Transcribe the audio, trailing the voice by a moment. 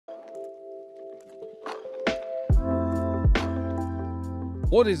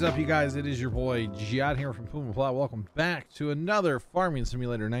What is up, you guys? It is your boy Jihad here from Puma Plow. Welcome back to another Farming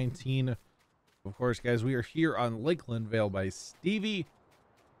Simulator 19. Of course, guys, we are here on Lakeland Vale by Stevie.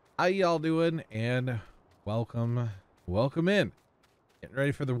 How y'all doing? And welcome in. Getting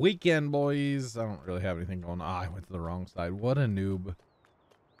ready for the weekend, boys. I don't really have anything going on. I went to the wrong side. What a noob.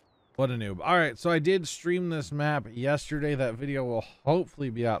 All right, so I did stream this map yesterday. That video will hopefully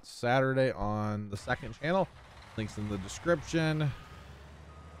be out Saturday on the second channel. Links in the description.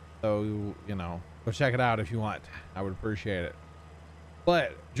 So, you know, go check it out if you want. I would appreciate it.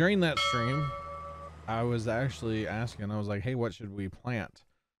 But during that stream, I was actually asking, I was like, hey, what should we plant?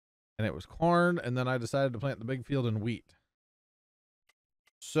 And it was corn. And then I decided to plant the big field in wheat.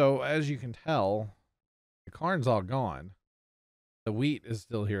 So as you can tell, the corn's all gone. The wheat is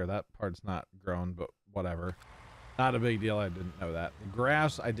still here. That part's not grown, but whatever. Not a big deal. I didn't know that. The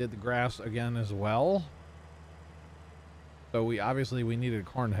grass, I did the grass again as well. So we needed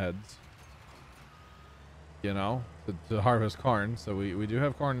corn heads, you know, to harvest corn. So we do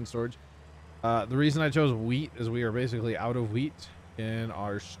have corn in storage. The reason I chose wheat is we are basically out of wheat in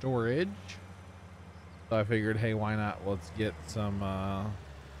our storage. So I figured, hey, why not? Let's get some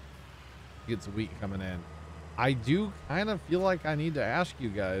wheat coming in. I do kind of feel like I need to ask you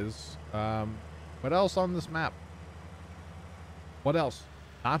guys, what else on this map? What else?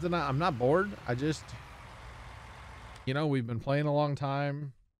 Not that I'm not bored. I just, you know, we've been playing a long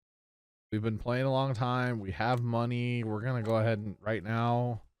time. We have money. We're going to go ahead and right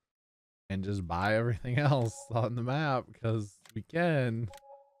now and just buy everything else on the map because we can.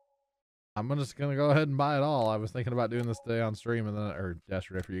 I'm just going to go ahead and buy it all. I was thinking about doing this today on stream and then, or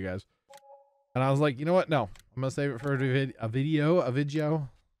yesterday for you guys. And I was like, you know what? No, I'm going to save it for a video.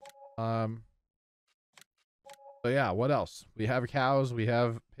 So yeah, what else? We have cows. We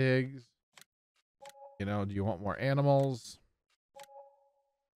have pigs. You know, do you want more animals?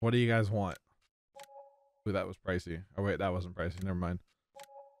 What do you guys want? Ooh, that was pricey. Oh, wait, that wasn't pricey. Never mind. I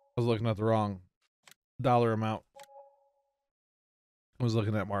was looking at the wrong dollar amount. I was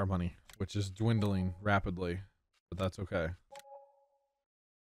looking at more money, which is dwindling rapidly, but that's okay.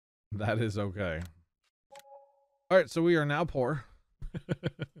 That is okay. All right, so we are now poor.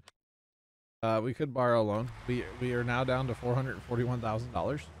 We could borrow a loan. We are now down to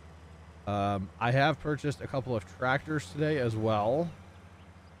 $441,000. I have purchased a couple of tractors today as well.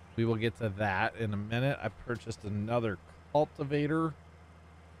 We will get to that in a minute. I purchased another cultivator.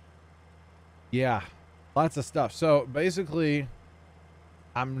 Yeah, lots of stuff. So basically,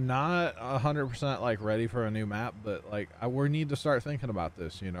 I'm not 100% like ready for a new map, but like we need to start thinking about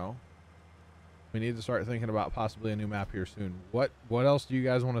this, you know? We need to start thinking about possibly a new map here soon. What else do you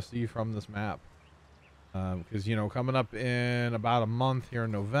guys want to see from this map? Because, you know, coming up in about a month here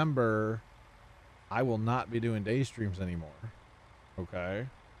in November, I will not be doing day streams anymore. Okay.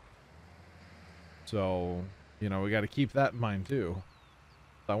 So, you know, we got to keep that in mind too.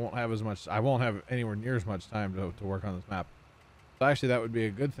 I won't have anywhere near as much time to work on this map. So actually that would be a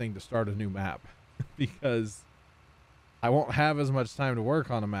good thing to start a new map because I won't have as much time to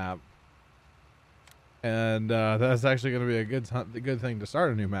work on a map. And that's actually going to be a good thing to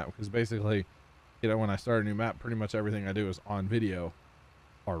start a new map because basically, you know, when I start a new map, pretty much everything I do is on video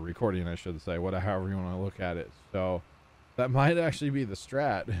or recording, I should say, however you want to look at it. So that might actually be the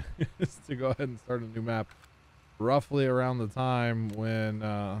strat is to go ahead and start a new map roughly around the time when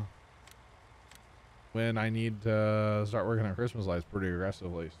I need to start working on Christmas lights pretty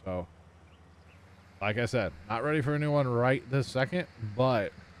aggressively. So like I said, not ready for a new one right this second,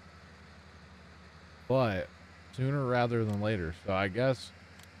 but sooner rather than later. So I guess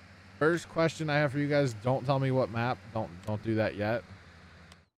first question I have for you guys, don't tell me what map. Don't do that yet.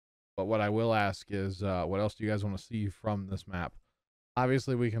 But what I will ask is, what else do you guys want to see from this map?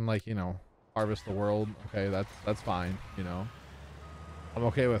 Obviously, we can, like, you know, harvest the world. Okay, that's fine, you know. I'm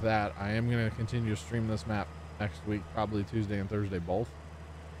okay with that. I am going to continue to stream this map next week, probably Tuesday and Thursday both.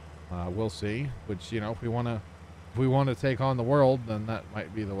 We'll see. Which, you know, if we want to take on the world, then that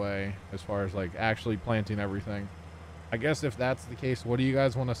might be the way as far as, like, actually planting everything. I guess if that's the case, what do you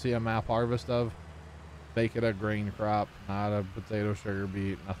guys want to see a map harvest of? Make it a grain crop, not a potato, sugar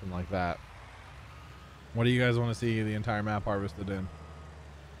beet, nothing like that. What do you guys want to see the entire map harvested in?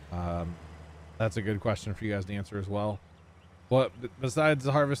 That's a good question for you guys to answer as well. What, besides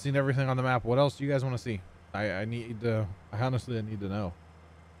harvesting everything on the map, what else do you guys want to see? I honestly need to know.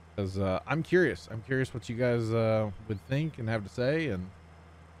 Because I'm curious. I'm curious what you guys would think and have to say and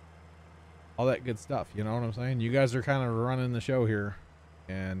all that good stuff. You know what I'm saying? You guys are kind of running the show here.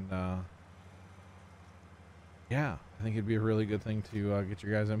 And yeah, I think it'd be a really good thing to get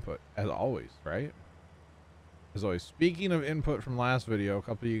your guys' input, as always, right? As always, speaking of input from last video, a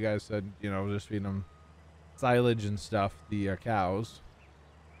couple of you guys said, you know, just feeding them silage and stuff, the cows.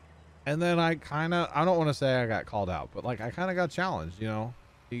 And then I don't want to say I got called out, but like I kind of got challenged, you know.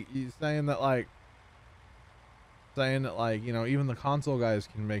 He's saying that like, you know, even the console guys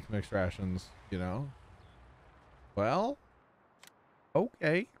can make mixed rations, you know. Well,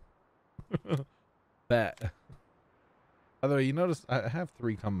 okay. Bet. By the way, you notice I have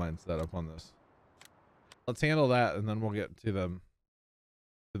 3 combines set up on this. Let's handle that, and then we'll get to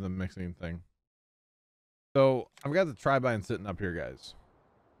the mixing thing. So I've got the tri-bine sitting up here, guys.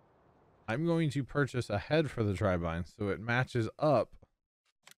 I'm going to purchase a head for the tri-bine so it matches up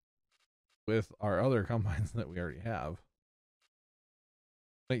with our other combines that we already have.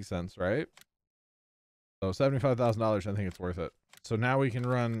 Makes sense, right? So $75,000, I think it's worth it. So now we can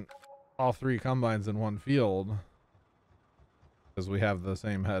run all 3 combines in one field because we have the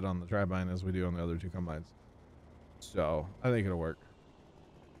same head on the tri-bine as we do on the other 2 combines. So I think it'll work.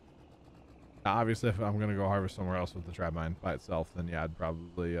 Now, obviously, if I'm going to go harvest somewhere else with the tri-bine by itself, then yeah, I'd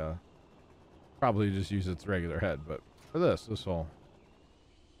probably just use its regular head. But for this will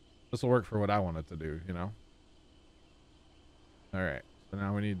work for what I want it to do, you know. All right, so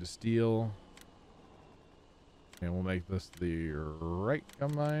now we need to steal, and we'll make this the right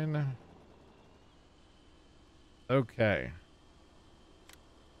combine. Okay,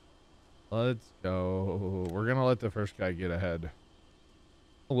 let's go. We're gonna let the first guy get ahead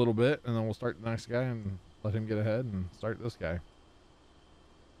a little bit, and then we'll start the next guy and let him get ahead and start this guy.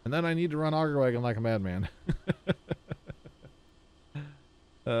 And then I need to run auger wagon like a madman.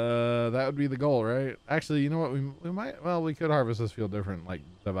 That would be the goal, right? Actually, you know what? We might, well, we could harvest this field different, like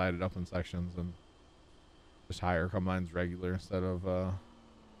divide it up in sections and just hire combines regular instead of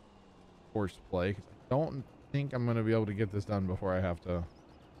forced play. 'Cause I don't think I'm going to be able to get this done before I have to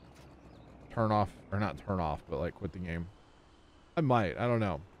turn off, or not turn off, but like quit the game. I might. I don't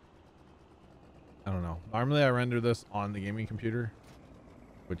know. Normally I render this on the gaming computer,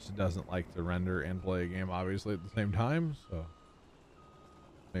 which doesn't like to render and play a game obviously at the same time, so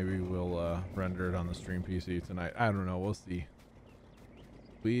maybe we'll render it on the stream PC tonight. I don't know. We'll see.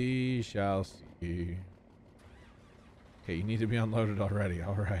 We shall see. Okay, you need to be unloaded already.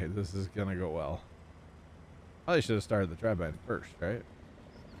 All right, this is gonna go well. Probably should have started the tri-bine first, right?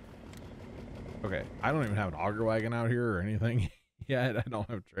 Okay, I don't even have an auger wagon out here or anything yet. I don't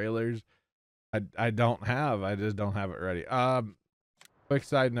have trailers. I just don't have it ready. Quick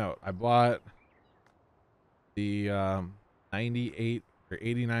side note, I bought the 98 or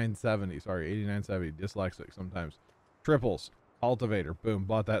 8970, sorry, 8970, dyslexic sometimes, triples cultivator. Boom,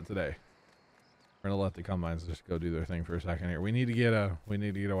 bought that today. We're gonna let the combines just go do their thing for a second here. We need to get a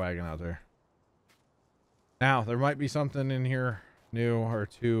wagon out there. Now there might be something in here new, or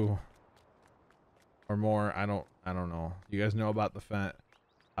 2 or more. I don't know. You guys know about the Fent.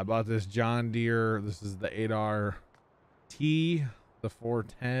 I bought this John Deere. This is the 8R T, the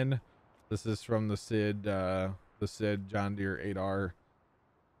 410. This is from the SID John Deere 8R, or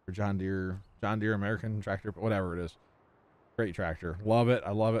John Deere American tractor, whatever it is. Great tractor. Love it.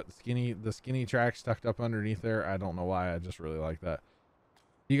 I love it. The skinny tracks tucked up underneath there. I don't know why. I just really like that.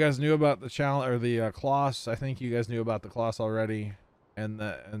 You guys knew about the challenge, or the Kloss. I think you guys knew about the Kloss already. And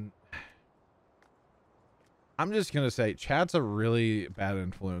I'm just going to say, chat's a really bad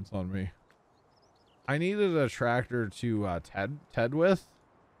influence on me. I needed a tractor to TED with.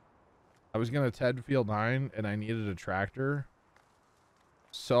 I was going to TED Field 9, and I needed a tractor.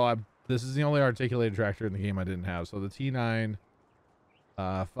 So this is the only articulated tractor in the game I didn't have. So the T9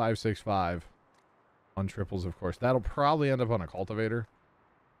 565 on triples, of course. That'll probably end up on a cultivator,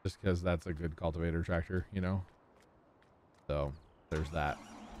 just because that's a good cultivator tractor, you know. So there's that.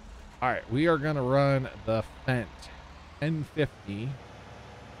 All right, we are going to run the Fent 1050.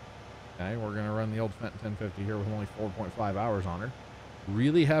 Okay, we're going to run the old Fent 1050 here with only 4.5 hours on her.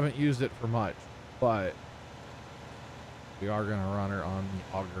 Really haven't used it for much, but we are going to run her on the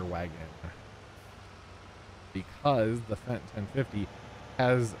auger wagon because the Fent 1050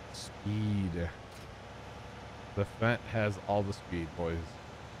 has speed. The Fent has all the speed, boys.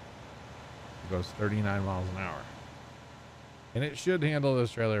 It goes 39 miles an hour. And it should handle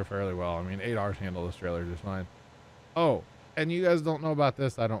this trailer fairly well. I mean, 8Rs handle this trailer just fine. Oh, and you guys don't know about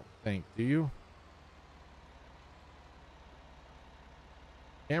this, I don't think. Do you?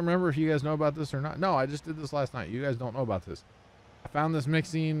 Can't remember if you guys know about this or not. No, I just did this last night. You guys don't know about this. I found this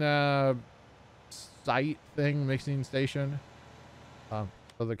mixing site thing, mixing station. So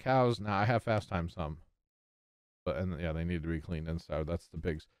the cows, now I have fast time some. But, and yeah, they need to be cleaned and stuff. That's the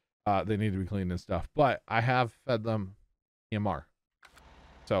pigs. They need to be cleaned and stuff. But I have fed them EMR.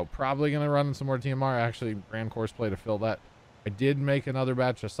 So probably going to run some more TMR. I actually ran course play to fill that. I did make another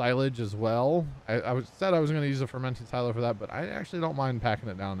batch of silage as well. I said I was going to use a fermenting silo for that, but I actually don't mind packing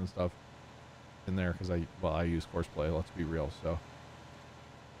it down and stuff in there because I use course play. Let's be real. So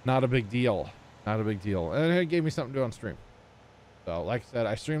not a big deal. Not a big deal. And it gave me something to do on stream. So like I said,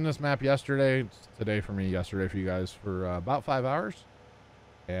 I streamed this map yesterday. It's today for me, yesterday for you guys for about 5 hours.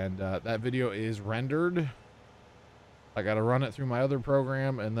 And that video is rendered. I got to run it through my other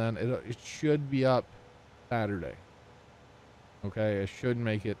program, and then it should be up Saturday. Okay, it should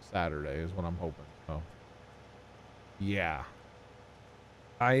make it Saturday is what I'm hoping. So, yeah.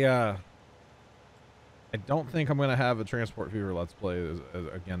 I don't think I'm gonna have a Transport Fever Let's Play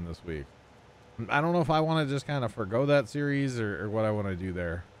again this week. I don't know if I want to just kind of forgo that series or what I want to do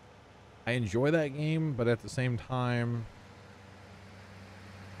there. I enjoy that game, but at the same time,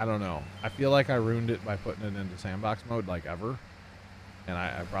 I don't know. I feel like I ruined it by putting it into sandbox mode like ever. And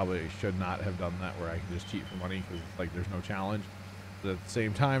I probably should not have done that where I can just cheat for money because it's like there's no challenge. But at the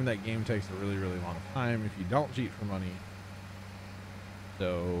same time, that game takes a really, really long time if you don't cheat for money.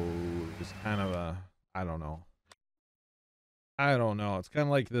 So it's kind of a, I don't know. I don't know. It's kind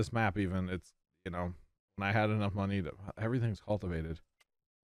of like this map even. It's, you know, when I had enough money to, everything's cultivated.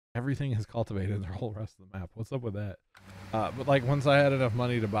 Everything is cultivated, the whole rest of the map. What's up with that? But like once I had enough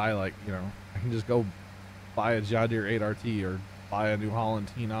money to buy, like, you know, I can just go buy a John Deere 8RT or buy a New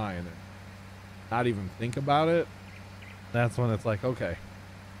Holland T9 and not even think about it. That's when it's like, okay,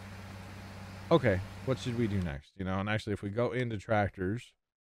 what should we do next? You know, and actually if we go into tractors,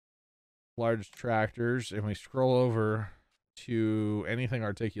 large tractors, and we scroll over to anything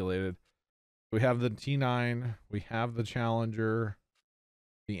articulated, we have the T9, we have the Challenger,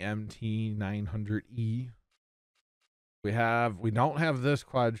 the MT900E. We don't have this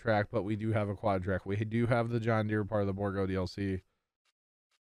quad track, but we do have a quad track. We do have the John Deere part of the Borgo DLC.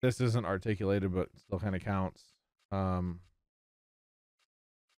 This isn't articulated, but still kind of counts.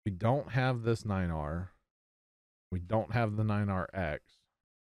 We don't have this 9R. We don't have the 9RX,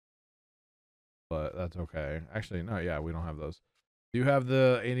 but that's okay. Actually, no, yeah, we don't have those. We do have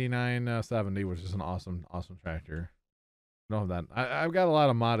the 8970, which is an awesome tractor. I don't have that. I've got a lot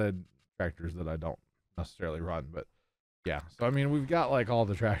of modded tractors that I don't necessarily run, but yeah. So I mean, we've got like all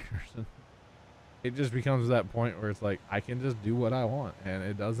the tractors, and it just becomes that point where it's like I can just do what I want, and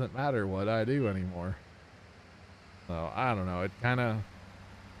it doesn't matter what I do anymore. So I don't know. It kind of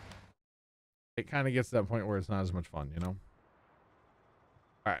gets to that point where it's not as much fun, you know.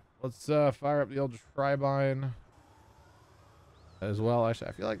 All right, let's fire up the old Tribine as well. Actually,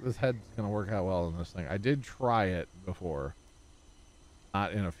 I feel like this head's gonna work out well in this thing. I did try it before,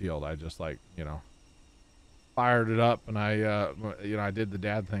 not in a field. I just, like, you know, fired it up, and I you know, I did the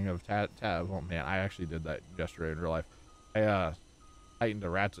dad thing of tab. Oh man, I actually did that yesterday in real life. I tightened a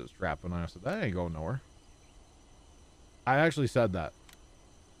ratchet strap, and I said that ain't going nowhere. I actually said that.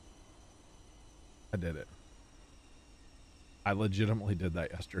 I did it. I legitimately did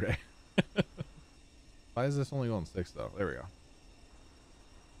that yesterday. Why is this only going 6 though? There we go.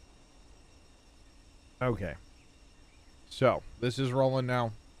 Okay, so this is rolling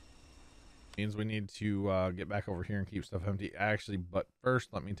now. Means we need to get back over here and keep stuff empty. Actually, but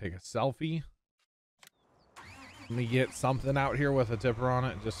first, let me take a selfie. Let me get something out here with a tipper on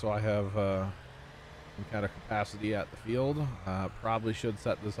it, just so I have some kind of capacity at the field. Probably should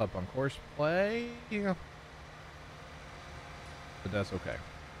set this up on course play, but that's okay.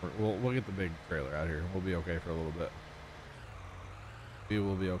 We'll get the big trailer out here. We'll be okay for a little bit. We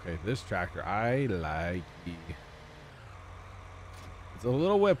will be okay. This tractor, I like it. It's a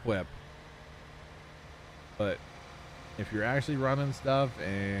little whip, but if you're actually running stuff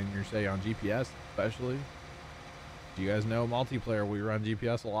and you're, say, on GPS, especially, you guys know multiplayer, we run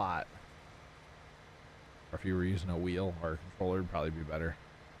GPS a lot. Or if you were using a wheel or a controller, it'd probably be better.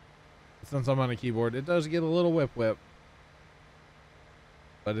 But since I'm on a keyboard, it does get a little whip, but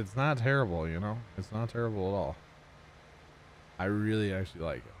it's not terrible, you know. It's not terrible at all. I really actually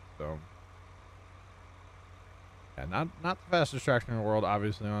like it. So yeah, not the fastest tractor in the world,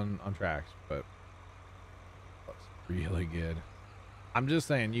 obviously on tracks, but looks really good. I'm just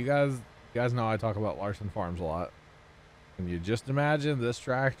saying, you guys know I talk about Larson Farms a lot. Can you just imagine this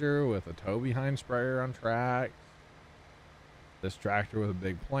tractor with a tow behind sprayer on track? This tractor with a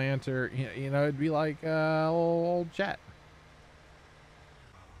big planter, you know, it'd be like old Chet.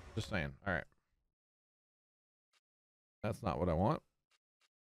 Just saying. All right. That's not what I want.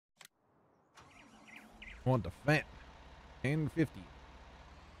 I want the Fendt 1050.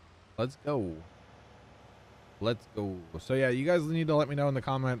 Let's go. Let's go. So yeah, you guys need to let me know in the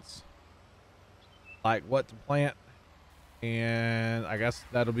comments, like, what to plant and I guess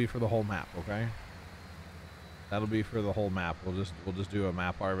that'll be for the whole map. Okay, that'll be for the whole map. We'll just do a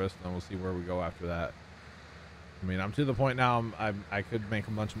map harvest, and then we'll see where we go after that. I mean, I'm to the point now. I could make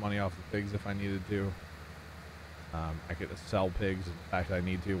a bunch of money off the pigs if I needed to. I could sell pigs. In fact, I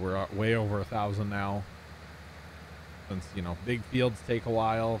need to. We're way over 1,000 now. Since, you know, big fields take a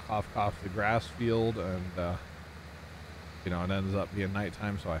while. Cough, cough, the grass field, and you know, it ends up being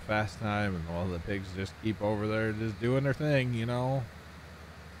nighttime, so I fast time, and all the pigs just keep over there just doing their thing, you know.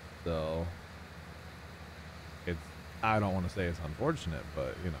 So it's, I don't want to say it's unfortunate,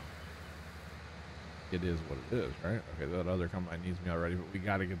 but you know, it is what it is, right? Okay, that other combine needs me already, but we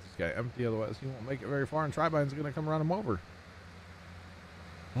got to get this guy empty, otherwise he won't make it very far, and Tribine's going to come run him over.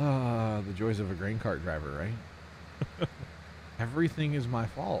 Ah, the joys of a grain cart driver, right? Everything is my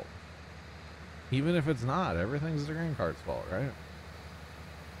fault. Even if it's not, everything's the grain cart's fault, right?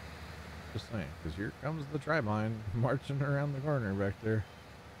 Just saying, because here comes the Tribine marching around the corner back there.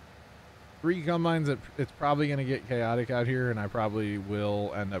 3 combines, it's probably going to get chaotic out here, and I probably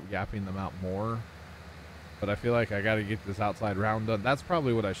will end up gapping them out more. But I feel like I got to get this outside round done. That's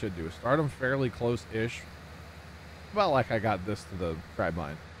probably what I should do. Start them fairly close-ish. About like I got this to the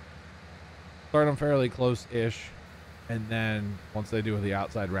Tribine. Start them fairly close-ish. And then once they do the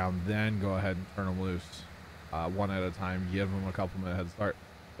outside round, then go ahead and turn them loose one at a time. Give them a couple minute head start.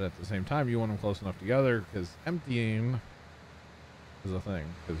 But at the same time, you want them close enough together, because emptying is a thing.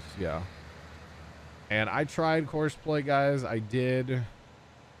 Because, yeah. And I tried course play, guys. I did.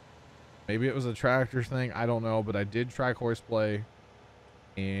 Maybe it was a tractor thing. I don't know. But I did try course play.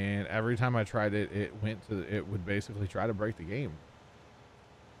 And every time I tried it, it would basically try to break the game.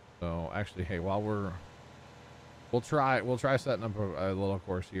 So, actually, hey, while we'll try setting up a little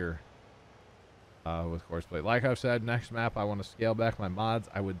course here with course play. Like I've said, next map I want to scale back my mods.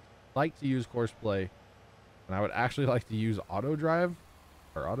 I would like to use course play, and I would actually like to use auto drive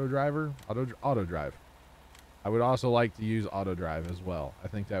or auto drive. I would also like to use auto drive as well. I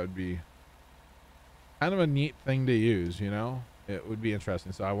think that would be kind of a neat thing to use, you know? It would be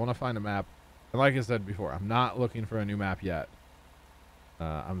interesting. So I want to find a map. And like I said before, I'm not looking for a new map yet.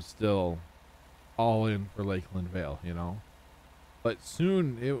 I'm still all in for Lakeland Vale, you know? But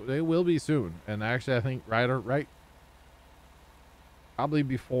soon, it will be soon. And actually, I think right probably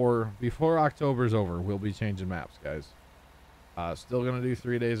before October's over, we'll be changing maps, guys. Still gonna do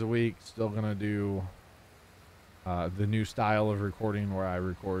 3 days a week. Still gonna do the new style of recording where I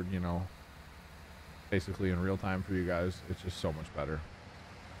record, you know, basically in real time for you guys. It's just so much better.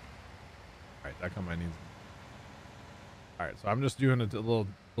 All right, that combine needs. All right, so I'm just doing a little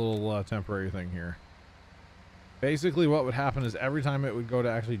temporary thing here. Basically, what would happen is every time it would go to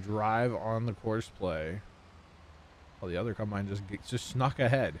actually drive on the course play, well, the other combine just snuck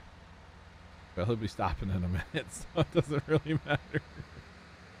ahead. Well, he'll be stopping in a minute, so it doesn't really matter.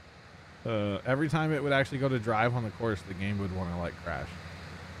 Every time it would actually go to drive on the course, the game would want to like crash.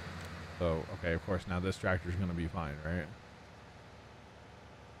 So, okay, of course, now this tractor's going to be fine, right?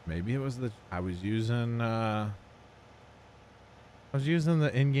 Maybe it was I was using the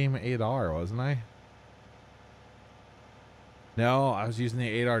in-game 8R, wasn't I? No, I was using the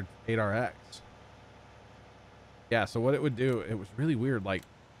 8RX. Yeah, so what it would do, it was really weird. Like,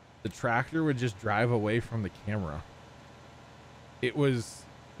 the tractor would just drive away from the camera. It was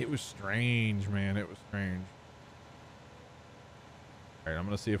strange, man. It was strange. All right, I'm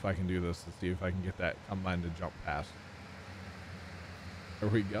going to see if I can do this and see if I can get that combine to jump past. There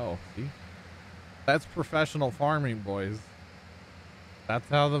we go. See? That's professional farming, boys. That's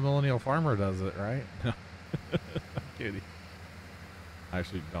how the millennial farmer does it, right? I'm kidding.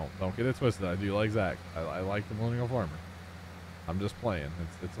 Actually, don't get it twisted. I do like Zach. I like the millennial farmer. I'm just playing.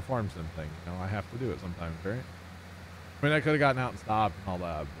 It's a farm sim thing. You know, I have to do it sometimes, right? I mean, I could have gotten out and stopped and all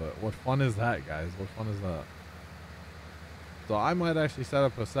that, but what fun is that, guys? What fun is that? So I might actually set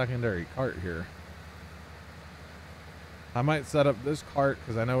up a secondary cart here. I might set up this cart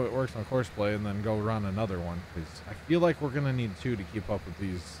because I know it works on course play, and then go run another one, because I feel like we're gonna need 2 to keep up with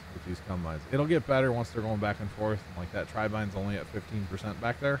these combines. It'll get better once they're going back and forth. And like that Tribine's only at 15%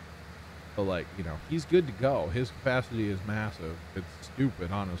 back there, but like, you know, he's good to go. His capacity is massive. It's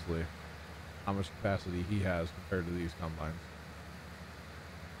stupid, honestly, how much capacity he has compared to these combines.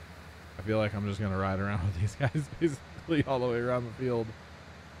 I feel like I'm just gonna ride around with these guys basically all the way around the field.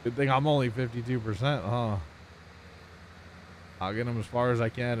 Good thing I'm only 52%, huh? I'll get them as far as I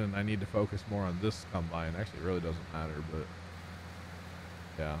can, and I need to focus more on this combine. Actually, it really doesn't matter, but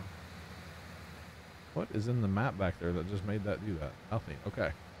yeah. What is in the map back there that just made that do that? Nothing.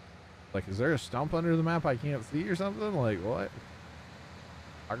 Okay. Like, is there a stump under the map I can't see or something? Like, what?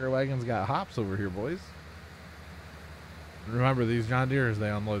 Auger wagon's got hops over here, boys. Remember, these John Deeres, they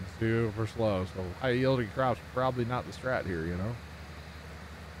unload super slow, so high yielding crops probably not the strat here, you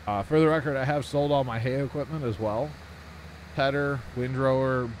know. For the record, I have sold all my hay equipment as well. Header,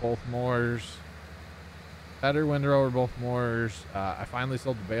 windrower, both mowers. Header, windrower, both mowers. I finally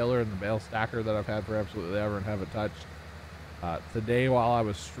sold the baler and the bale stacker that I've had for absolutely ever and haven't touched. Today, while I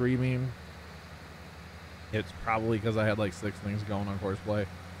was streaming, it's probably because I had like 6 things going on Courseplay,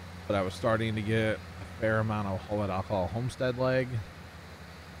 but I was starting to get a fair amount of what I'll call homestead leg.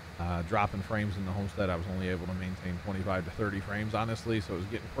 Dropping frames in the homestead, I was only able to maintain 25 to 30 frames, honestly, so it was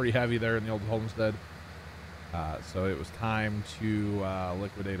getting pretty heavy there in the old homestead. So it was time to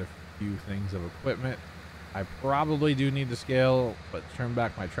liquidate a few things of equipment. I probably do need to scale, but trim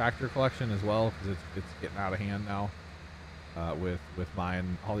back my tractor collection as well, because it's getting out of hand now with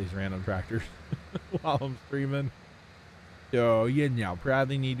buying all these random tractors while I'm streaming. So, you know,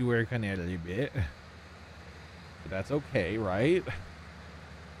 probably need to work on that a little bit. But that's okay, right?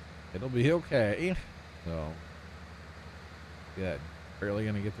 It'll be okay. So, good. Barely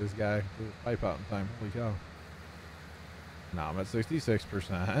gonna get this guy to his pipe out in time. Holy cow. Now I'm at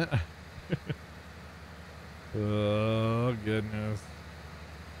 66%. Oh, goodness.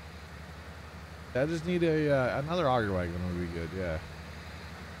 I just need another auger wagon would be good, yeah.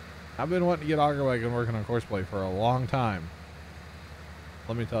 I've been wanting to get auger wagon working on Courseplay for a long time.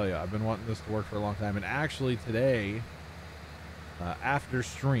 Let me tell you, I've been wanting this to work for a long time. And actually today, after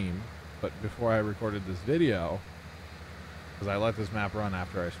stream, but before I recorded this video, because I let this map run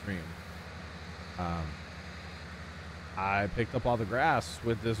after I streamed, I picked up all the grass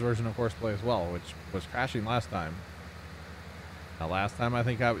with this version of Courseplay as well, which was crashing last time. Now, last time I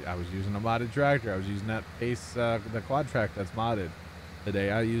think I was using a modded tractor. I was using that Pace, the quad track that's modded.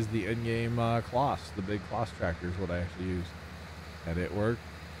 Today I used the in-game Kloss, the big Kloss tractor is what I actually used. And it worked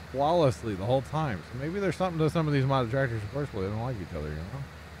flawlessly the whole time. So maybe there's something to some of these modded tractors in Courseplay. They don't like each other, you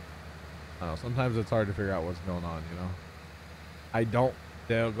know? Sometimes it's hard to figure out what's going on, you know? I don't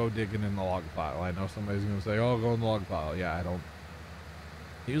go digging in the log pile. I know somebody's going to say, oh, go in the log pile. Yeah, I don't.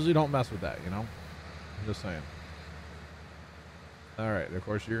 Usually don't mess with that, you know? I'm just saying. All right, of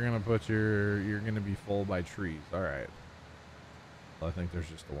course, you're going to put you're going to be full by trees. All right. Well, I think there's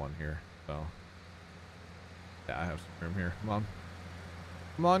just the one here, so. Yeah, I have some room here. Come on.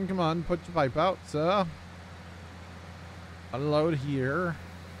 Come on, come on. Put your pipe out, sir. Unload here.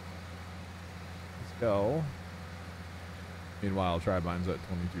 Let's go. Meanwhile, Tribine's at 22%.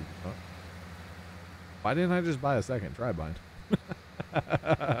 Why didn't I just buy a second Tribine?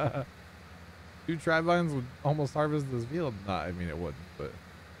 2 Tribines would almost harvest this field. Nah, I mean, it wouldn't, but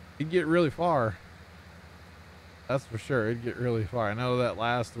it'd get really far. That's for sure. It'd get really far. I know that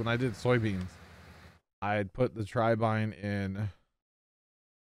when I did soybeans, I'd put the Tribine in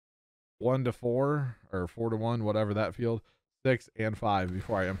 1 to 4 or 4 to 1, whatever that field, 6 and 5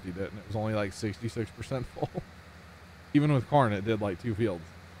 before I emptied it. And it was only like 66% full. Even with corn, it did like 2 fields,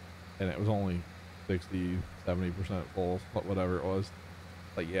 and it was only 60, 70% full, whatever it was.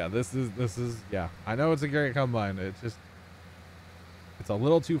 Like, yeah, this is, yeah, I know it's a great combine. It's a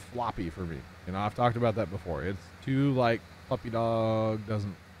little too floppy for me. You know, I've talked about that before. It's too like puppy dog,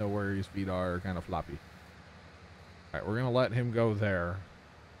 doesn't know where his feet are, kind of floppy. All right, we're going to let him go there.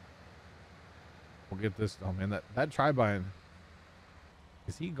 We'll get this. Oh man, that Tribine,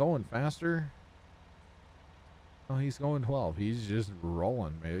 is he going faster? Oh, he's going 12. He's just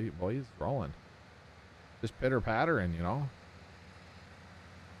rolling, maybe. Boy, he's rolling. Just pitter pattering, you know?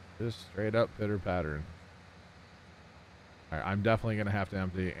 Just straight up pitter pattering. All right, I'm definitely going to have to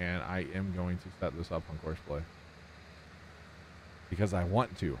empty, and I am going to set this up on Courseplay. Because I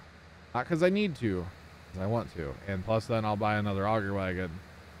want to. Not because I need to, because I want to. And plus then I'll buy another auger wagon.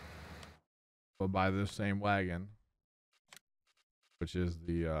 We'll buy this same wagon, which is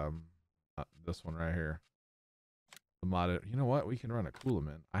the, this one right here. The modded. You know what? We can run a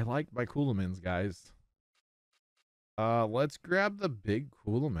Coolamin. I like my Coolamins, guys. Let's grab the big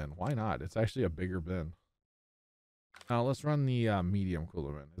Coolamin. Why not? It's actually a bigger bin. Now let's run the medium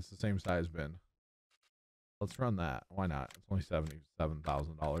Coolamin. It's the same size bin. Let's run that. Why not? It's only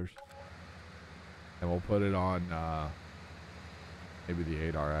 $77,000. And we'll put it on maybe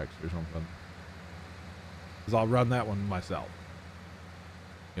the 8RX or something. Because I'll run that one myself.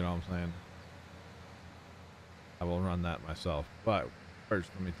 You know what I'm saying? I will run that myself. But first,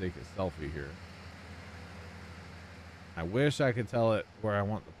 let me take a selfie here. I wish I could tell it where I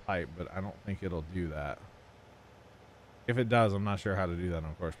want the pipe, but I don't think it'll do that. If it does, I'm not sure how to do that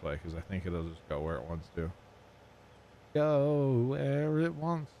on Courseplay, because I think it'll just go where it wants to. Go where it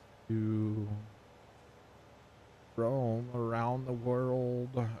wants to. Roam around the world.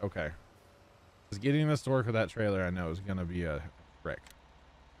 Okay. Because getting this to work with that trailer, I know, is going to be a trick.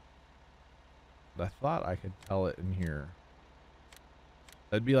 But I thought I could tell it in here.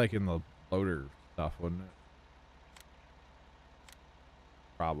 That'd be like in the loader stuff, wouldn't it?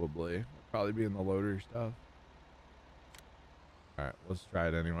 Probably. It'd probably be in the loader stuff. Alright, let's try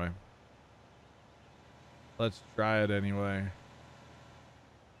it anyway. Let's try it anyway.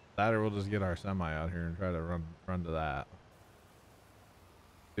 That or we'll just get our semi out here and try to run to that.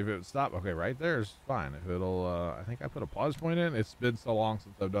 If it would stop, okay, right there is fine. If it'll, I think I put a pause point in. It's been so long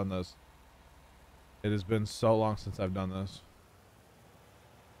since I've done this. It has been so long since I've done this.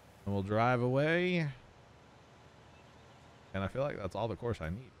 And we'll drive away. And I feel like that's all the course I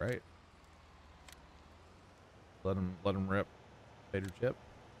need, right? Let him rip. Tater chip.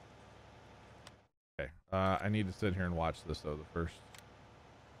 Okay, I need to sit here and watch this though. The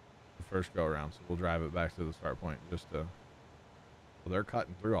first go around, so we'll drive it back to the start point just to. Well, they're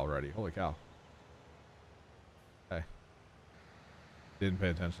cutting through already. Holy cow. Okay. Didn't pay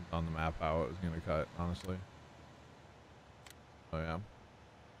attention on the map how it was going to cut, honestly. Oh, yeah.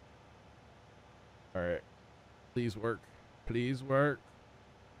 All right. Please work. Please work.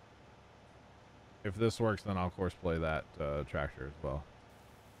 If this works, then I'll, of course, play that tractor as well.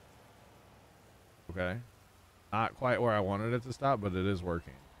 Okay. Not quite where I wanted it to stop, but it is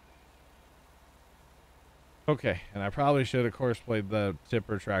working. Okay, and I probably should, of course, played the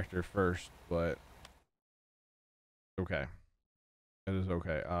tipper tractor first, but okay. It is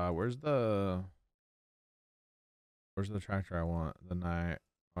okay. Where's the tractor I want? The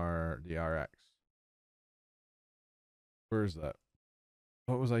DRX. Where is that?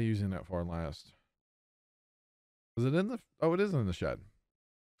 What was I using that for last? Was it in the? Oh, it is in the shed.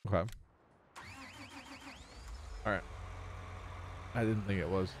 Okay. All right. I didn't think it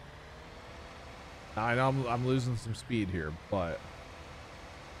was. Now, I know I'm losing some speed here, but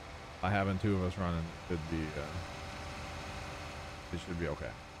by having two of us running, it should be okay.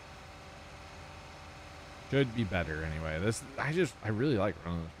 Should be better anyway. I really like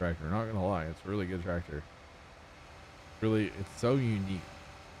running this tractor. Not gonna lie, it's a really good tractor. Really, it's so unique.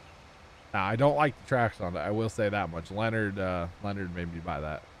 Now, I don't like the tracks on it. I will say that much. Leonard made me buy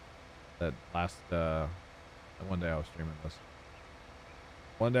that last one day I was streaming this.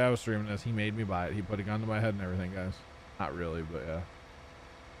 One day I was streaming this, he made me buy it. He put a gun to my head and everything, guys. Not really, but yeah.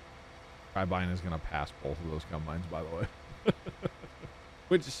 Tri-bine is going to pass both of those combines, by the way.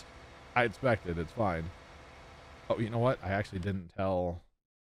 Which I expected. It's fine. Oh, you know what? I actually didn't tell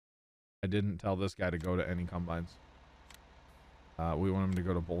this guy to go to any combines. We want him to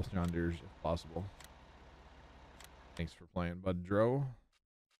go to both John Deere's if possible. Thanks for playing, Bud Dro.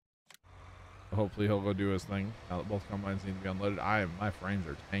 Hopefully he'll go do his thing now that both combines need to be unloaded. My frames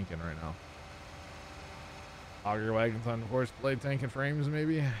are tanking right now. Auger wagons on horseblade tanking frames,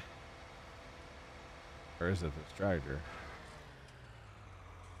 maybe? Or is it this tractor?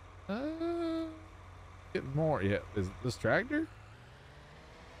 Getting more. Yeah, is it this tractor?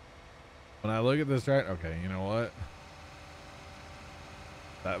 When I look at this tractor, okay, you know what?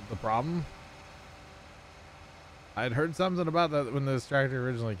 That's the problem. I had heard something about that when this tractor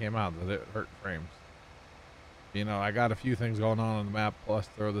originally came out, that it hurt frames. You know, I got a few things going on the map, plus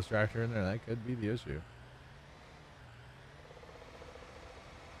throw this tractor in there. That could be the issue.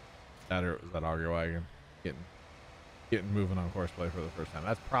 That or was that auger wagon getting moving on courseplay for the first time.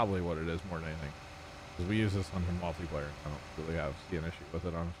 That's probably what it is more than anything. Because we use this one for multiplayer. I don't really see an issue with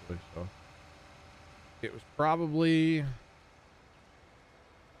it, honestly. So it was probably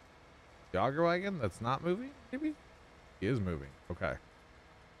the auger wagon that's not moving, maybe? He is moving. Okay.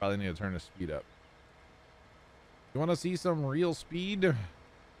 Probably need to turn his speed up. You want to see some real speed?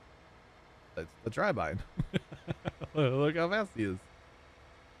 That's the tri-bine. Look how fast he is.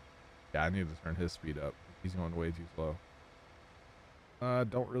 Yeah, I need to turn his speed up. He's going way too slow.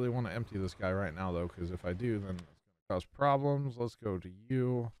 Don't really want to empty this guy right now, though, because if I do, then it's going to cause problems. Let's go to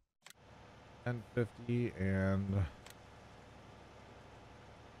you. 1050 and...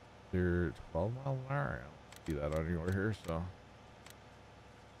 They're 12 miles an hour. I don't see that anywhere here, so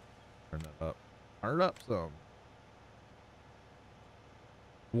turn that up. Turn it up some.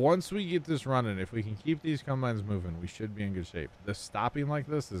 Once we get this running, if we can keep these combines moving, we should be in good shape. This stopping like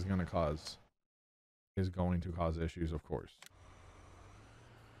this is going to cause issues, of course.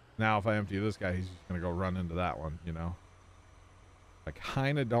 Now, if I empty this guy, he's just going to go run into that one, you know. I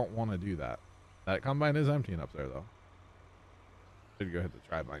kind of don't want to do that. That combine is emptying up there, though. Should go hit the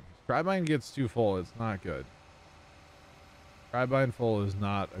tri-bine. Tri-bine gets too full, it's not good. Tri-bine full is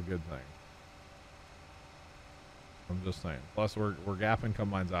not a good thing. I'm just saying. Plus, we're gapping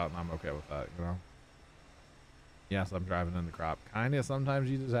combines out, and I'm okay with that, you know? Yes, I'm driving in the crop. Kind of, sometimes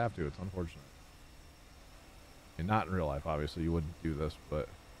you just have to. It's unfortunate. mean, not in real life, obviously. You wouldn't do this, but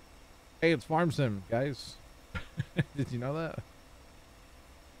hey, it's Farm Sim, guys. Did you know that?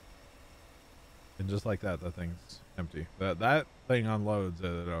 And just like that, that thing's empty. That thing unloads at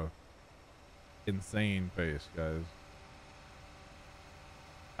a insane pace, guys.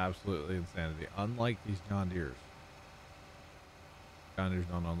 Absolutely insanity. Unlike these John Deeres. John Deeres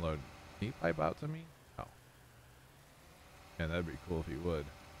don't unload. Can you pipe out to me? No. Yeah, that'd be cool if you would.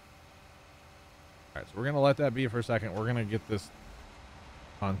 Alright, so we're going to let that be for a second. We're going to get this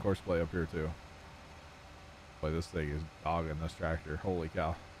on-course play up here, too. Boy, this thing is dogging this tractor. Holy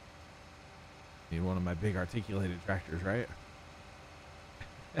cow. Need one of my big articulated tractors, right?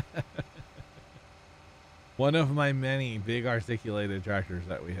 One of my many big articulated tractors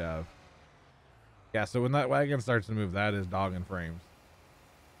that we have. Yeah, so when that wagon starts to move, that is dogging frames.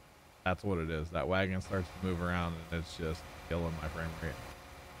 That's what it is. That wagon starts to move around and it's just killing my frame rate.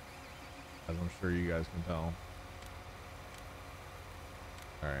 As I'm sure you guys can tell.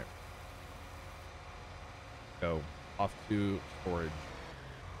 Alright. Go off to storage.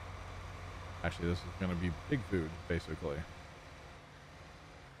 Actually, this is going to be pig food, basically.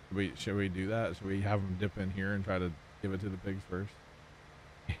 Should we do that? Should we have them dip in here and try to give it to the pigs first?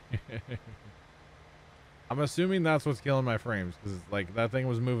 I'm assuming that's what's killing my frames, because like that thing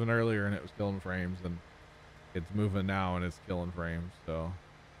was moving earlier and it was killing frames, and it's moving now and it's killing frames. So,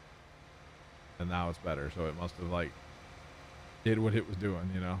 and now it's better. So it must have like did what it was doing,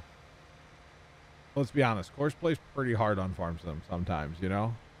 you know. Let's be honest. Course play's pretty hard on Farm Sim sometimes, you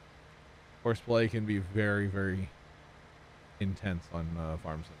know. Course play can be very, very intense on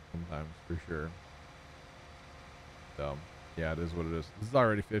Farm Sim sometimes, for sure. So, yeah, it is what it is. This is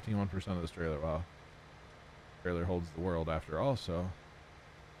already 51% of this trailer. Wow. Trailer holds the world after all, so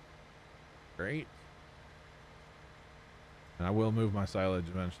great. And I will move my silage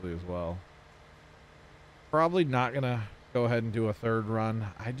eventually as well. Probably not gonna go ahead and do a third run.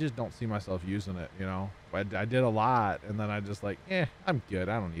 I just don't see myself using it, you know. I did a lot, and then I just like, I'm good.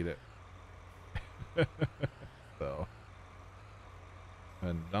 I don't need it. So,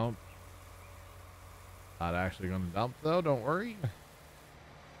 and dump. Not actually gonna dump though. Don't worry.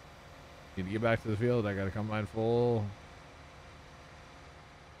 Need to get back to the field. I got a combine full.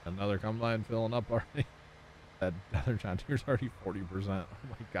 Another combine filling up already. That other John Deere's already 40%. Oh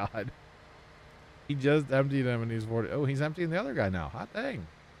my god. He just emptied him and he's 40. Oh, he's emptying the other guy now. Hot dang.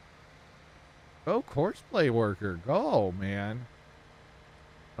 Go course play worker. Go, man.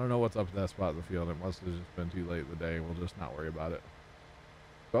 I don't know what's up to that spot in the field. It must have just been too late in the day. We'll just not worry about it.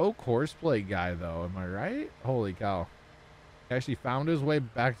 Go course play guy, though. Am I right? Holy cow. He actually found his way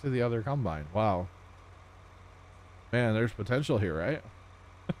back to the other combine. Wow. Man, there's potential here, right?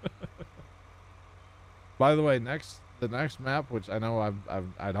 By the way, the next map, which I know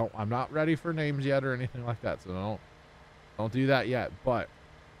I'm not ready for names yet or anything like that, so don't do that yet. But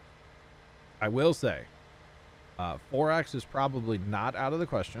I will say, 4X is probably not out of the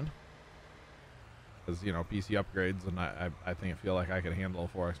question, because you know PC upgrades, and I feel like I can handle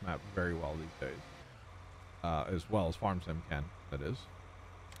a 4X map very well these days, as well as Farm Sim can. That is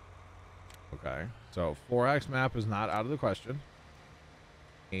okay. So 4X map is not out of the question,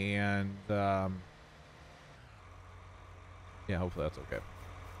 and yeah, hopefully that's okay.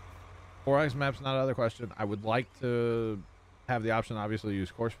 4X map's not out of the question. I would like to have the option, obviously, to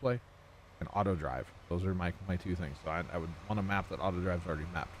use course play and auto drive. Those are my two things. So I would want a map that auto drive's already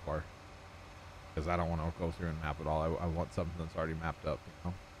mapped for, because I don't want to go through and map it all. I want something that's already mapped up, you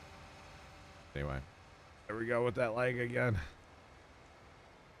know. Anyway, there we go with that lag again.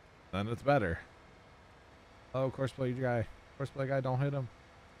 Then it's better. Oh, course play guy. Course play guy, don't hit him.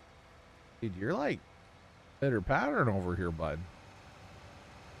 Dude, you're like bitter pattern over here, bud.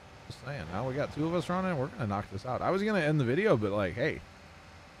 Just saying. Now we got two of us running. We're gonna knock this out. I was gonna end the video, but like, hey,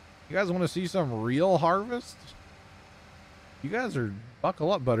 you guys want to see some real harvest? You guys are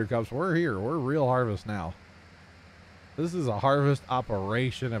buckle up, buttercups. We're here. We're real harvest now. This is a harvest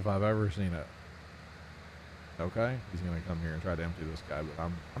operation if I've ever seen it. Okay, he's gonna come here and try to empty this guy,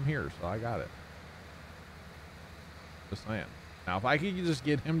 but I'm here, so I got it. Just saying. Now, if I could just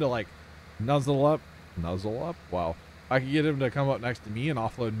get him to like nuzzle up. Wow. If I could get him to come up next to me and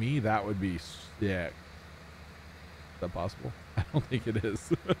offload me, that would be sick. Is that possible? I don't think it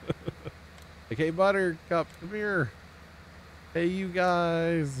is. Like, hey, Buttercup, come here. Hey, you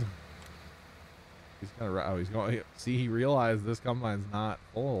guys. He's kind of, oh, he's going, see, he realized this combine's not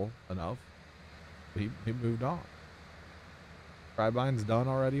full enough. He moved on. Tribine's done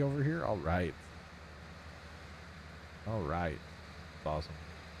already over here. All right. All right. That's awesome.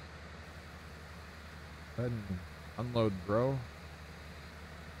 Go ahead and unload, bro.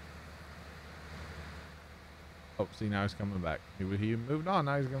 Oh, see, now he's coming back. He moved on.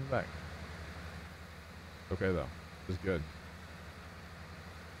 Now he's coming back. Okay, though. It's good.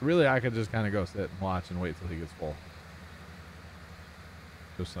 Really, I could just kind of go sit and watch and wait till he gets full.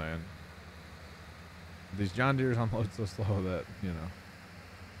 Just saying. These John Deere's unload so slow that, you know.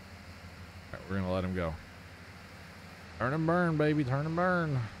 All right, we're going to let him go. Turn and burn, baby. Turn and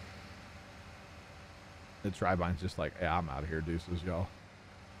burn. The Tribine's just like, hey, I'm out of here, deuces, y'all.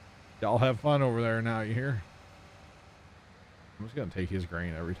 Y'all have fun over there now, you hear? I'm just going to take his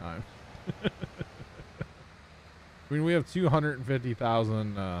grain every time. I mean, we have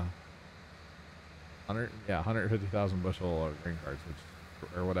 250,000, 150,000 bushel grain carts, which,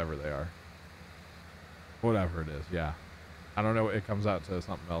 or whatever they are. Whatever it is, yeah. I don't know. It comes out to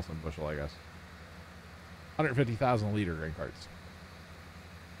something else in bushel, I guess. 150,000 liter grain carts.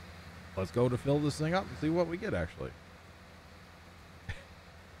 Let's go to fill this thing up and see what we get, actually.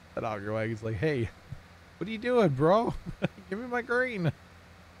 That auger wagon's like, hey, what are you doing, bro? Give me my grain.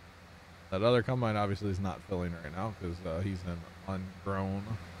 That other combine obviously is not filling right now because he's an ungrown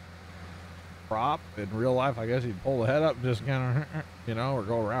crop. In real life, I guess he'd pull the head up and just kind of, you know, or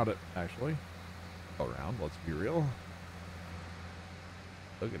go around it, actually. Go around, let's be real.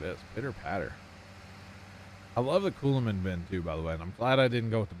 Look at this, pitter patter. I love the Coolaman bin too, by the way, and I'm glad I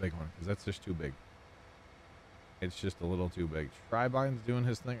didn't go with the big one because that's just too big. It's just a little too big. Tribine's doing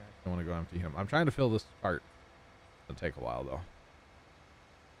his thing. I don't want to go empty him. I'm trying to fill this cart. It'll take a while though.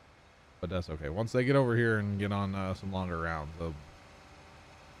 But that's okay. Once they get over here and get on some longer rounds, they'll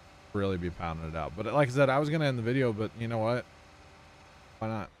really be pounding it out. But like I said, I was going to end the video, but you know what? Why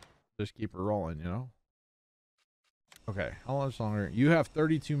not? Just keep her rolling, you know? Okay. How much longer? You have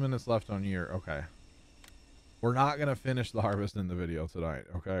 32 minutes left on your... Okay. We're not going to finish the harvest in the video tonight,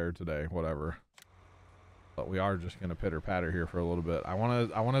 okay? Or today, whatever. But we are just going to pitter patter here for a little bit. I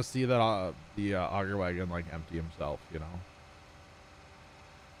want to see that the auger wagon like empty himself, you know?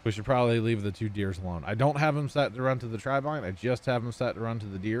 We should probably leave the two deers alone. I don't have him set to run to the Tribine. I just have him set to run to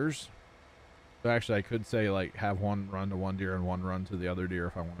the deers. So actually, I could say, like, have one run to one deer and one run to the other deer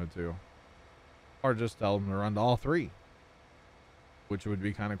if I wanted to. Or just tell them to run to all three. Which would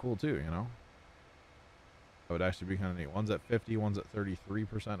be kind of cool, too, you know? That would actually be kind of neat. One's at 50, one's at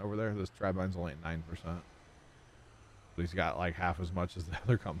 33% over there. This Tribine's only at 9%. But he's got, like, half as much as the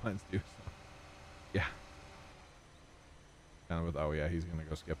other combines do. So, yeah. Kind of with, oh yeah, he's gonna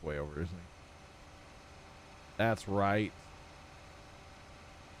go skip way over, isn't he? That's right.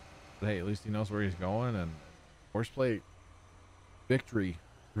 But hey, at least he knows where he's going. And horseplay victory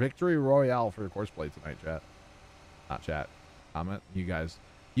royale for horseplay tonight, chat. Not chat, comment. You guys,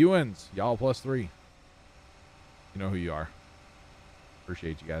 Ewans, y'all +3. You know who you are.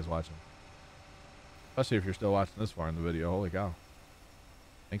 Appreciate you guys watching, especially if you're still watching this far in the video. Holy cow,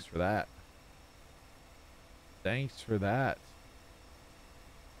 thanks for that. Thanks for that.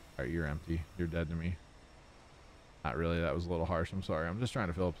 All right, you're empty. You're dead to me. Not really. That was a little harsh. I'm sorry. I'm just trying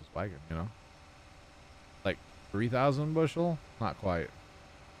to fill up this wagon, you know? Like 3,000 bushel? Not quite.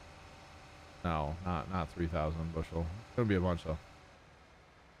 No, not 3,000 bushel. It's going to be a bunch, though.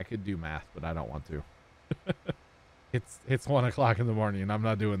 I could do math, but I don't want to. It's 1 o'clock in the morning, and I'm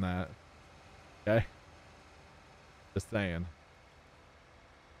not doing that. Okay? Just saying.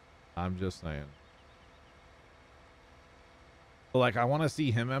 I'm just saying. So, like, I want to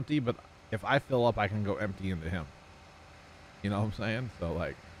see him empty, but if I fill up, I can go empty into him. You know what I'm saying? So,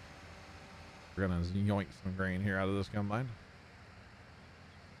 like, we're going to yoink some grain here out of this combine.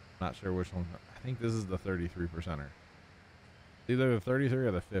 Not sure which one. I think this is the 33%er. Either the 33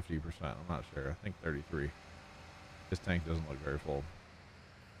 or the 50%. I'm not sure. I think 33. This tank doesn't look very full.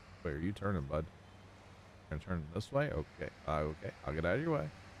 Wait, are you turning, bud? Gonna turn this way? Okay. Okay. I'll get out of your way.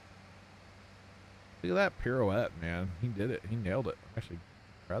 Look at that pirouette, man. He did it. He nailed it. Actually,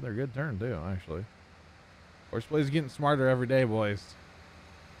 rather good turn, too, actually. Horseplay's getting smarter every day, boys.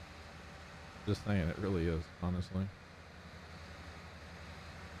 Just saying, it really is, honestly.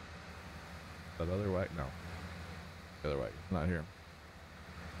 That other way? No. The other way. It's not here.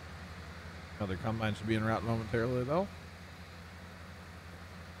 Another combine should be en route momentarily, though.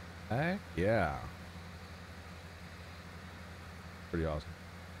 Heck yeah. Pretty awesome.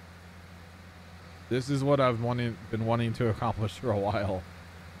 This is what I've been wanting to accomplish for a while.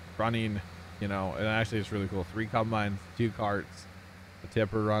 Running, you know, and actually it's really cool. 3 combines, 2 carts, a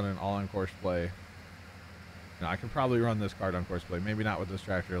tipper running, all on course play. You know, I can probably run this cart on course play. Maybe not with this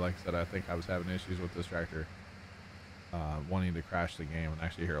tractor. Like I said, I think I was having issues with this tractor. Wanting to crash the game. And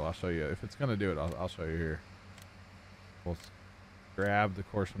actually, here, I'll show you. If it's going to do it, I'll show you here. We'll grab the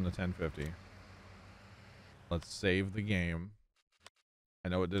course from the 1050. Let's save the game. I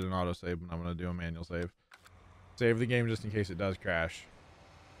know it did an auto save, but I'm going to do a manual save. Save the game just in case it does crash.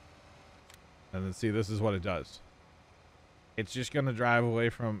 And then see, this is what it does. It's just going to drive away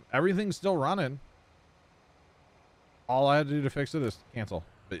from... Everything's still running. All I had to do to fix it is cancel.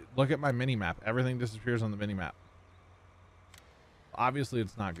 But look at my mini-map. Everything disappears on the mini-map. Obviously,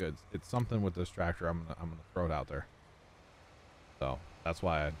 it's not good. It's something with this tractor. I'm gonna throw it out there. So, that's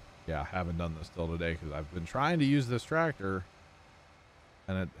why I haven't done this till today. Because I've been trying to use this tractor.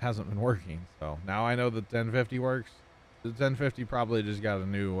 And it hasn't been working. So, now I know the 1050 works. The 1050 probably just got a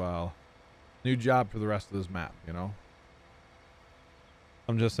new job for the rest of this map, you know?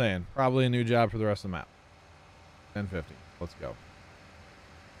 I'm just saying, probably a new job for the rest of the map. 1050, let's go.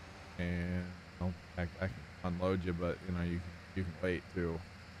 And I can unload you, but you know, you can wait too.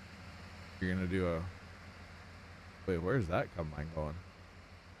 You're gonna do a... Wait, where's that combine going?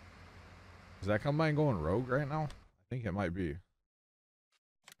 Is that combine going rogue right now? I think it might be.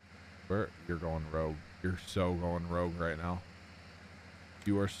 Where you're going rogue. You're so going rogue right now.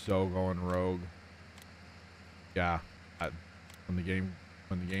 You are so going rogue. Yeah. When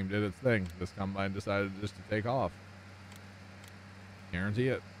the game did its thing, this combine decided just to take off. Guarantee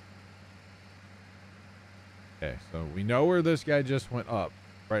it. Okay, so we know where this guy just went up,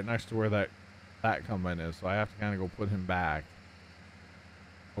 right next to where that combine is. So I have to kind of go put him back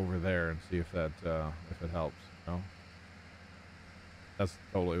over there and see if that if it helps. You know, that's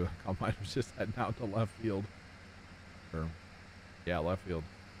totally the combine was just heading out to left field. Or, yeah, left field.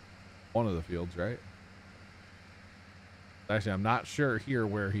 One of the fields, right? Actually, I'm not sure here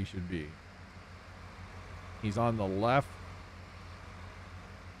where he should be. He's on the left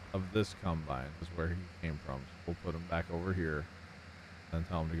of this combine is where he came from. So we'll put him back over here and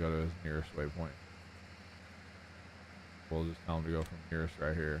tell him to go to his nearest waypoint. We'll just tell him to go from nearest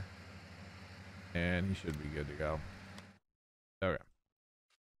right here. And he should be good to go. Okay.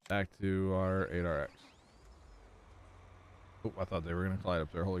 Back to our 8RX. Oh, I thought they were going to collide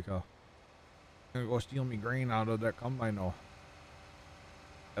up there. Holy cow. Gonna go steal me grain out of that combine though.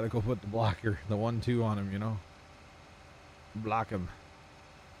 Gotta go put the blocker, the 1-2 on him, you know. Block him.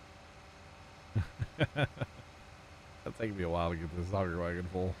 That's taking me a while to get this auger wagon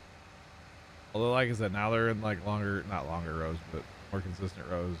full. Although, like I said, now they're in like not longer rows, but more consistent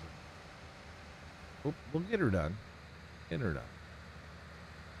rows. Oh, we'll get her done. Get her done.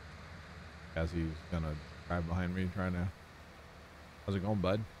 As he's gonna drive behind me, trying to. How's it going,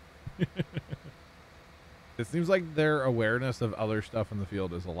 bud? It seems like their awareness of other stuff in the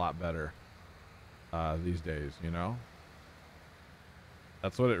field is a lot better these days, you know?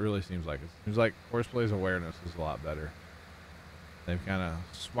 That's what it really seems like. It seems like Horseplay's awareness is a lot better. They've kind of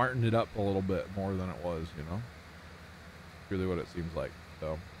smartened it up a little bit more than it was, you know? Really what it seems like.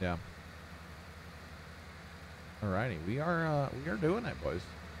 So, yeah. Alrighty, we are doing it, boys.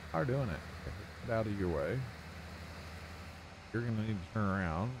 We are doing it. Okay, get out of your way. You're going to need to turn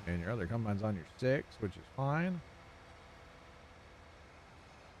around, and your other combine's on your 6, which is fine.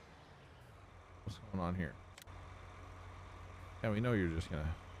 What's going on here? Yeah, we know you're just going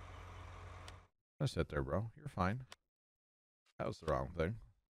to sit there, bro. You're fine. That was the wrong thing.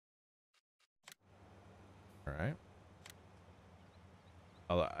 All right.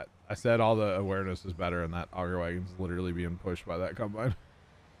 I said all the awareness is better, and that auger wagon's literally being pushed by that combine.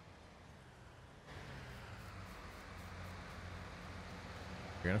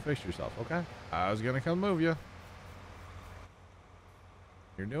 You're gonna fix yourself, okay? I was gonna come move you.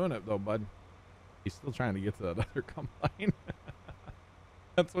 You're doing it though, bud. He's still trying to get to that other combine.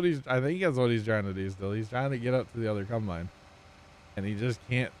 That's what I think that's what he's trying to do still. He's trying to get up to the other combine. And he just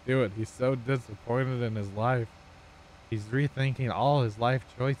can't do it. He's so disappointed in his life. He's rethinking all his life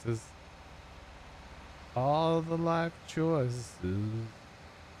choices. All the life choices. Am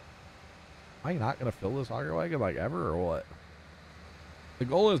I not gonna fill this auger wagon like ever or what? The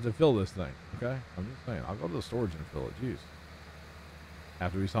goal is to fill this thing, okay? I'm just saying. I'll go to the storage and fill it. Jeez.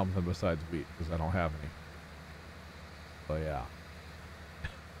 Have to be something besides wheat, because I don't have any. But yeah.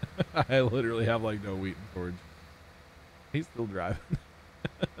 I literally have like no wheat in storage. He's still driving.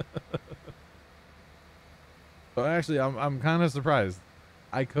 But actually, I'm kind of surprised.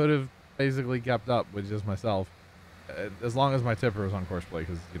 I could have basically kept up with just myself. As long as my tipper was on Horseplay,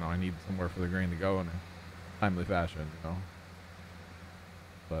 because, you know, I need somewhere for the grain to go in a timely fashion, you know.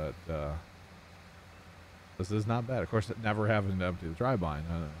 But this is not bad. Of course, never having to empty the tri-bind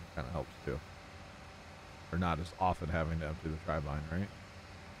kind of helps too. Or not as often having to empty the tri-bind, right?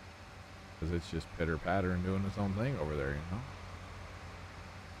 Because it's just pitter-patter and doing its own thing over there, you know?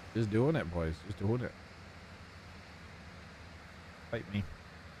 Just doing it, boys. Just doing it. Fight me.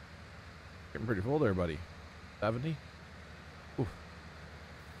 Getting pretty full there, buddy. 70? Oof.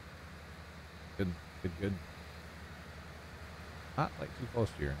 Good, good, good. Not like too close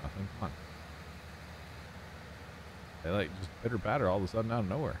to you or nothing. Come on. They like just pitter patter all of a sudden out of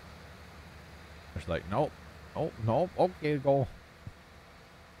nowhere. It's like, nope, nope, nope. Okay, go.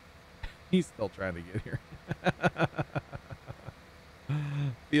 He's still trying to get here.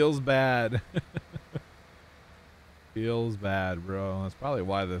 Feels bad. Feels bad, bro. That's probably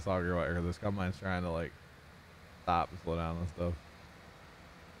why this auger or this combine's trying to like stop and slow down and stuff.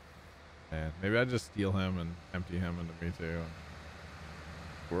 And maybe I just steal him and empty him into me too.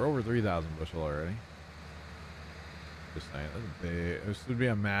 We're over 3,000 bushel already. Just saying, this would be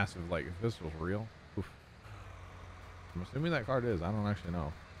a massive, like, if this was real. Oof. I'm assuming that card is. I don't actually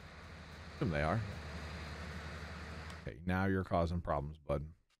know. Assume they are. Okay, now you're causing problems, bud.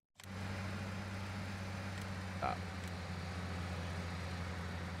 Stop.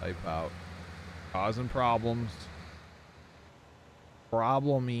 Type out. Causing problems.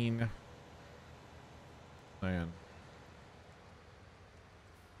 Probleming. Man.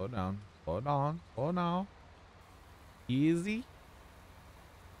 Slow down. Slow down. Slow down. Easy.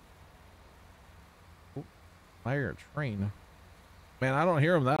 Oh, I hear a train. Man, I don't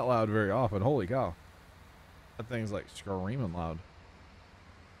hear them that loud very often. Holy cow. That thing's like screaming loud.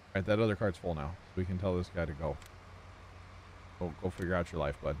 Alright, that other cart's full now. So we can tell this guy to go. Go figure out your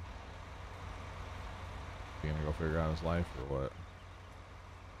life, bud. You gonna go figure out his life or what?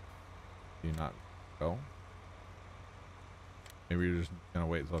 Do you not go? Maybe you're just gonna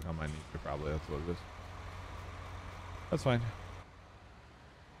wait until I come my knees. Probably that's what it is. That's fine.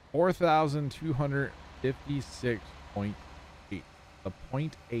 4,256.8. The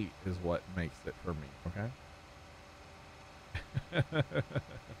 0.8 is what makes it for me, okay?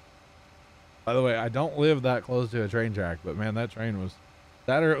 By the way, I don't live that close to a train track, but man, that train was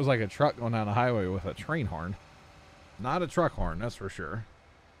that, or it was like a truck going down the highway with a train horn. Not a truck horn, that's for sure.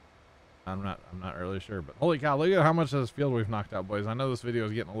 I'm not really sure, but holy cow, look at how much of this field we've knocked out, boys. I know this video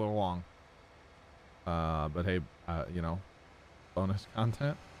is getting a little long. But hey, you know, bonus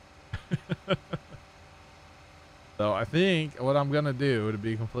content. So I think what I'm gonna do, to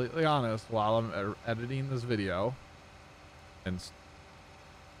be completely honest, while I'm editing this video and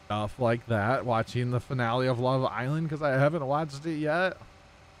stuff like that, watching the finale of Love Island, because I haven't watched it yet,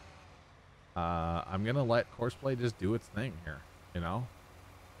 I'm gonna let Courseplay just do its thing here. You know,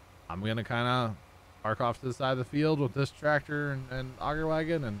 I'm gonna kind of park off to the side of the field with this tractor and auger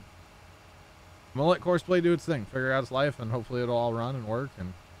wagon, and I'm gonna let Courseplay do its thing, figure out its life, and hopefully it'll all run and work.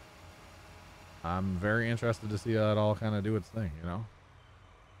 And I'm very interested to see how it all kind of do its thing, you know.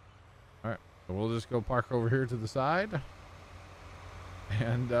 All right, so we'll just go park over here to the side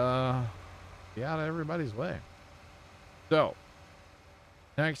and be out of everybody's way. So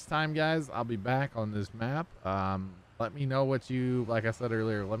next time, guys, I'll be back on this map. Let me know what you, like I said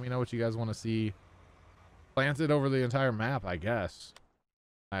earlier, let me know what you guys want to see planted over the entire map. I guess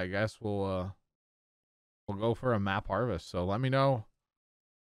we'll go for a map harvest. So let me know.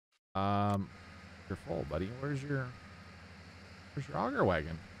 You're full, buddy. Where's your auger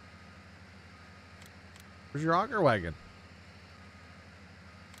wagon? Where's your auger wagon?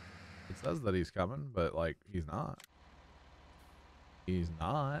 It says that he's coming, but like he's not. He's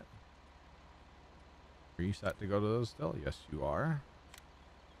not. Are you set to go to those still? Yes, you are.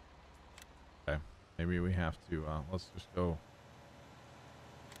 Okay. Maybe we have to, let's just go.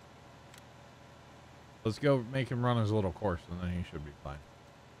 Let's go make him run his little course, and then he should be fine.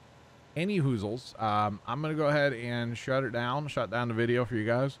 Any hoozles, I'm going to go ahead and shut down the video for you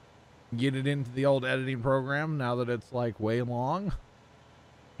guys. Get it into the old editing program now that it's like way long.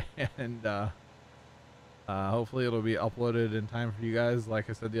 And hopefully it'll be uploaded in time for you guys. Like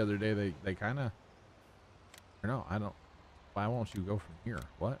I said the other day, they kind of, no, I don't, why won't you go from here?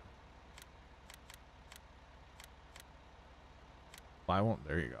 What? Why won't,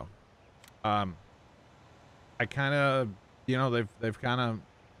 there you go. I kind of, you know, they've kind of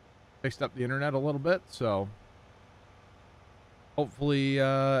fixed up the internet a little bit, so hopefully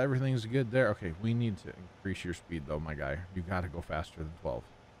everything's good there. Okay, we need to increase your speed though, my guy. You got to go faster than 12.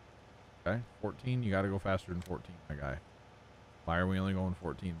 Okay, 14, you got to go faster than 14, my guy. Why are we only going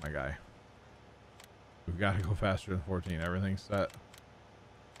 14, my guy? We've got to go faster than 14. Everything's set.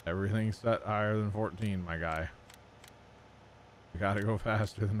 Everything's set higher than 14, my guy. We got to go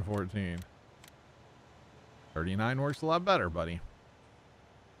faster than 14. 39 works a lot better, buddy.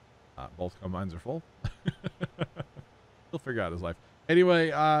 Both combines are full. He'll figure out his life.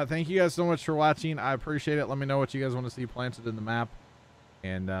 Anyway, thank you guys so much for watching. I appreciate it. Let me know what you guys want to see planted in the map,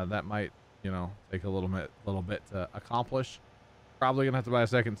 and that might, you know, take a little bit to accomplish. Probably gonna have to buy a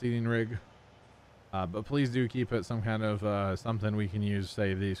second seeding rig, but please do keep it some kind of something we can use,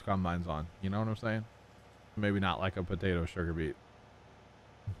 say, these combines on. You know what I'm saying? Maybe not like a potato sugar beet.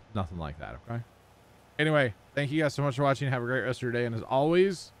 Nothing like that. Okay. Anyway, thank you guys so much for watching. Have a great rest of your day. And as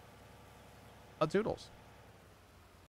always, a toodles.